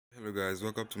Hello guys,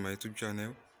 welcome to my YouTube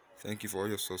channel. Thank you for all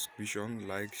your subscription,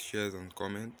 likes, shares and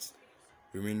comments.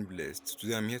 Remain blessed.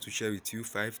 Today I'm here to share with you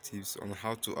 5 tips on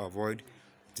how to avoid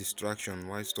distraction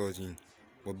while studying.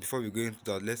 But before we go into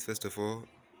that, let's first of all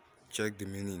check the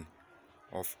meaning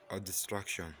of a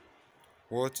distraction.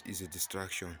 What is a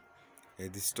distraction? A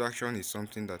distraction is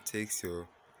something that takes your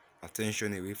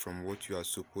attention away from what you are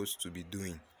supposed to be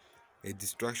doing. A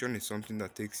distraction is something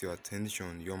that takes your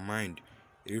attention, your mind,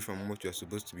 away from what you are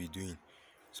supposed to be doing.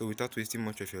 So without wasting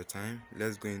much of your time,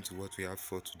 let's go into what we have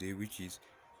for today, which is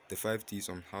the 5 tips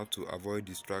on how to avoid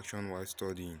distraction while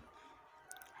studying.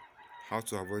 How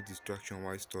to avoid distraction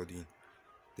while studying.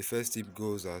 The first tip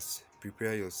goes as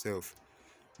prepare yourself.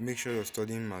 Make sure your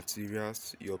studying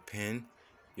materials, your pen,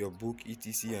 your book,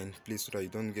 etc. are in place so that you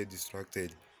don't get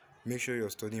distracted. Make sure your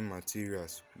studying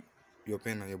materials, your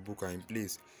pen and your book are in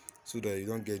place so that you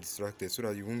don't get distracted, so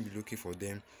that you won't be looking for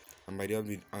them, and by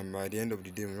the end of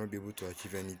the day you will not be able to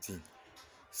achieve anything.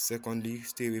 Secondly,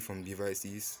 stay away from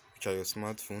devices which are your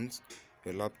smartphones,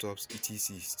 your laptops,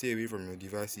 etc. Stay away from your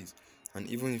devices, and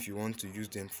even if you want to use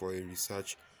them for a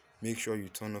research, make sure you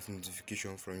turn off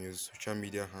notification from your social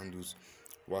media handles,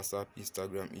 WhatsApp,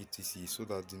 Instagram, etc. so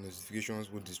that the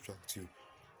notifications will distract you.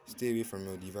 Stay away from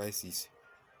your devices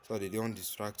so that they don't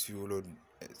distract you,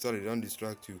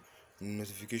 the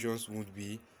notifications won't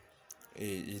be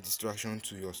a distraction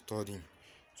to your studying,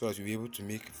 so that you'll be able to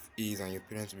make A's and your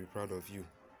parents will be proud of you.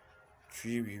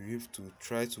 3. We have to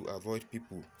try to avoid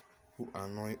people who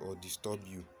annoy or disturb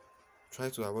you. Try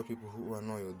to avoid people who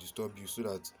annoy or disturb you so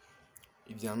that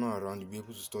if they are not around, you'll be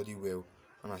able to study well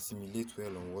and assimilate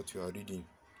well on what you are reading.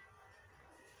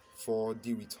 4.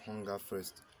 Deal with hunger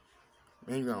first.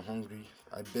 When you are hungry,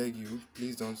 I beg you,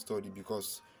 please don't study,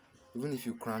 because even if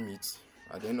you cram it,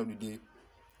 at the end of the day,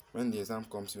 when the exam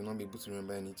comes, you will not be able to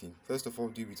remember anything. First of all,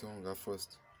 deal with hunger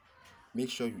first. Make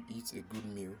sure you eat a good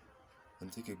meal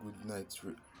and take a good night,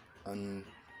 and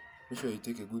make sure you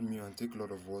take a good meal and take a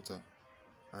lot of water.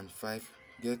 And 5,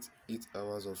 get 8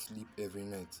 hours of sleep every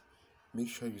night. Make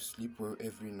sure you sleep well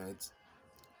every night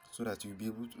so that you'll be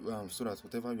able to so that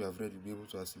whatever you have read, you'll be able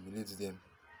to assimilate them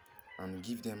and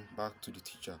give them back to the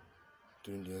teacher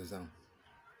during the exam.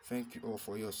 Thank you all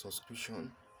for your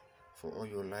subscription, for all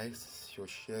your likes, your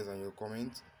shares and your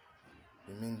comments.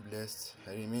 Remain blessed.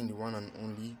 I remain the one and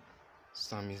only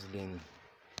Sam is Learning.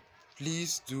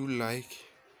 Please do like,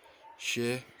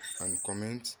 share and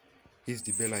comment. Hit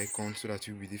the bell icon so that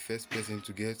you'll be the first person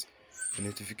to get a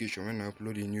notification when I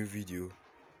upload a new video.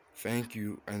 Thank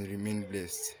you and remain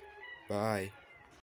blessed. Bye.